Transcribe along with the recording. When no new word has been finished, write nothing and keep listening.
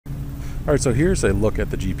Alright, so here's a look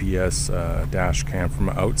at the GPS dash cam from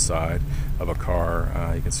outside of a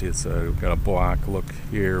car. You can see it's got a black look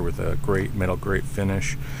here with a great metal grate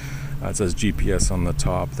finish. It says GPS on the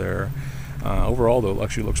top there. Overall though, it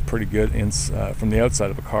actually looks pretty good from the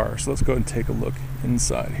outside of a car. So let's go and take a look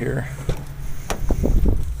inside here.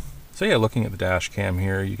 So yeah, looking at the dash cam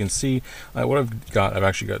here, you can see what I've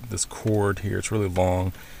actually got this cord here. It's really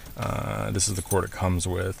long. This is the cord it comes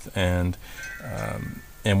with,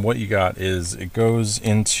 and what you got is it goes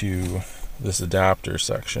into this adapter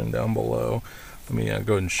section down below. Let me go ahead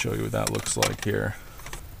and show you what that looks like here.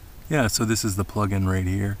 Yeah, so this is the plug-in right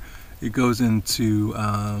here. It goes into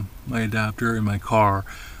my adapter in my car.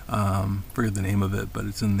 Forget the name of it, but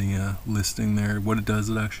it's in the listing there. What it does,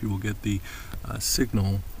 it actually will get the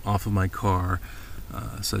signal off of my car,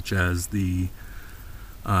 such as the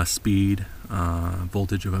speed,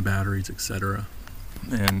 voltage of my batteries, etc.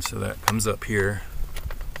 And so that comes up here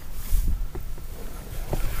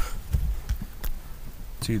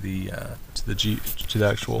to the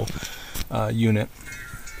actual unit,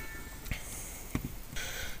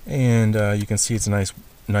 and you can see it's a nice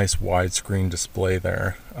widescreen display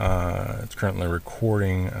there. It's currently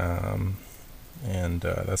recording, and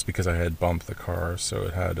that's because I had bumped the car, so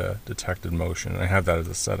it had detected motion, and I have that as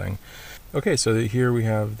a setting. Okay, so here we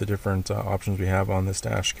have the different options we have on this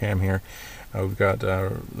dash cam here. We've got,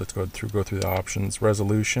 let's go through the options.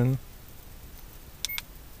 Resolution.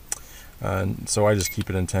 So I just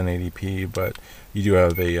keep it in 1080p, but you do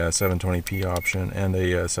have a 720p option and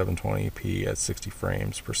a 720p at 60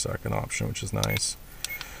 frames per second option, which is nice.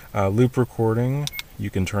 Loop recording,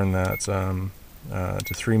 you can turn that to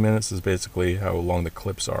 3 minutes. Is basically how long the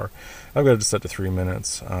clips are. I've got it set to 3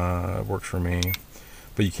 minutes. It works for me,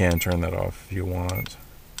 but you can turn that off if you want.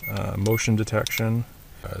 Motion detection,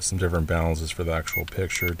 some different balances for the actual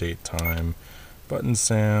picture, date, time, button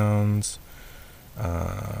sounds.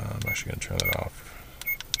 I'm actually going to turn that off.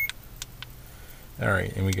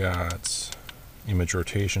 Alright, and we got image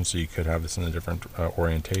rotation, so you could have this in a different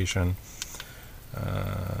orientation.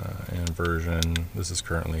 And version, this is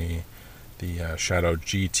currently the Shadow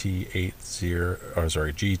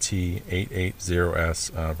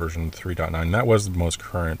GT880s version 3.9. That was the most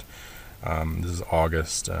current. This is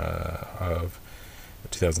August of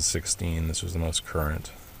 2016. This was the most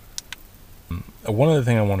current. One other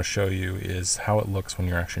thing I want to show you is how it looks when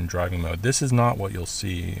you're actually in driving mode. This is not what you'll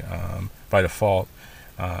see by default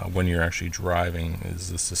when you're actually driving,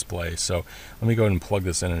 is this display. So let me go ahead and plug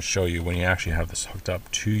this in and show you when you actually have this hooked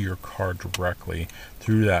up to your car directly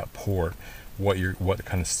through that port, what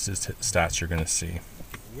kind of stats you're going to see.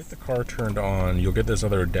 With the car turned on, you'll get this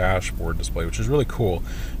other dashboard display, which is really cool.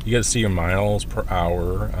 You get to see your miles per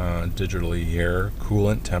hour digitally here,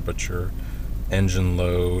 coolant temperature, engine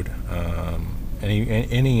load,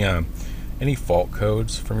 any fault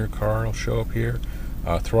codes from your car will show up here.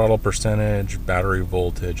 Throttle percentage, battery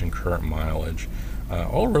voltage, and current mileage.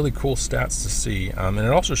 All really cool stats to see, and it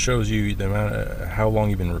also shows you the amount of how long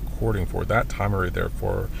you've been recording for. That timer right there,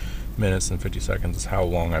 4 minutes and 50 seconds, is how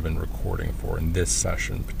long I've been recording for in this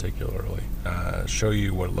session particularly. Show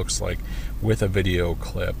you what it looks like with a video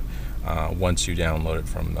clip once you download it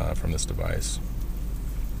from this device.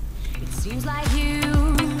 It seems like you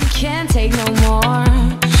can't take no more.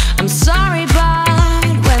 I'm sorry, but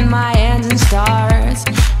when my engine starts,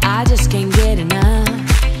 I just can't get enough.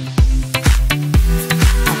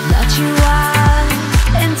 I'll let you up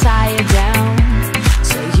and tie you down,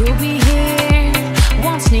 so you'll be here,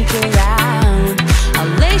 won't sneak around. I'll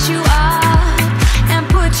lace you up and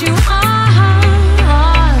put you on.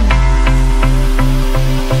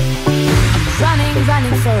 I'm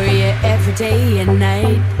running for you every day and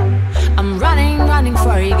night. I'm running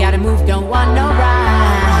for you, gotta move, don't want no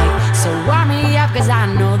ride. So warm me up, cause I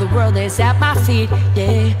know the world is at my feet,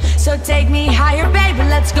 yeah. So take me higher, baby,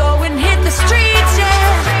 let's go and hit the streets,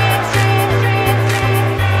 yeah.